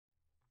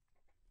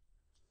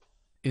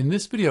In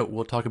this video,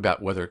 we'll talk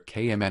about whether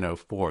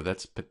KMnO4,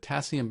 that's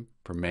potassium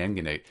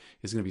permanganate,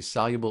 is going to be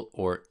soluble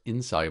or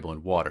insoluble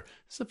in water.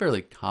 This is a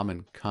fairly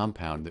common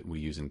compound that we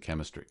use in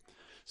chemistry.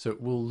 So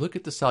we'll look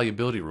at the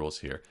solubility rules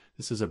here.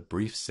 This is a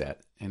brief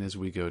set, and as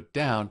we go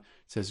down, it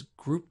says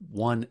group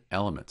 1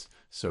 elements.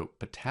 So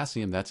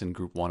potassium, that's in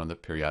group 1 on the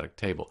periodic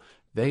table.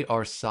 They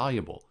are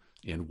soluble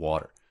in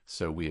water.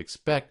 So we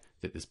expect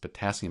that this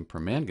potassium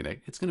permanganate,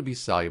 it's going to be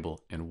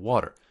soluble in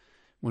water.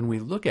 When we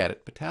look at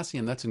it,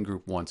 potassium, that's in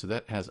group 1, so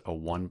that has a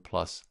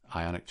 1+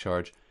 ionic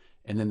charge.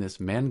 And then this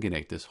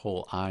manganate, this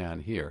whole ion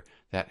here,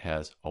 that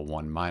has a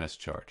 1-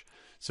 charge.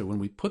 So when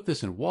we put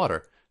this in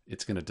water,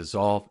 it's going to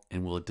dissolve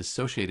and will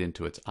dissociate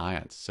into its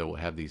ions. So we'll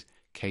have these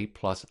K+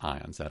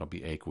 ions, that'll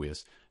be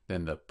aqueous.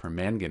 Then the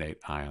permanganate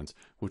ions,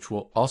 which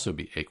will also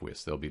be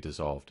aqueous, they'll be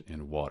dissolved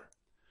in water.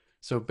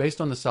 So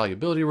based on the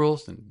solubility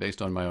rules and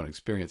based on my own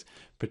experience,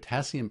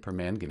 potassium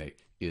permanganate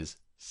is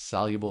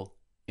soluble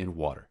in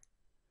water.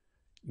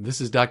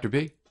 This is Dr.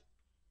 B,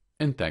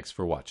 and thanks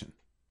for watching.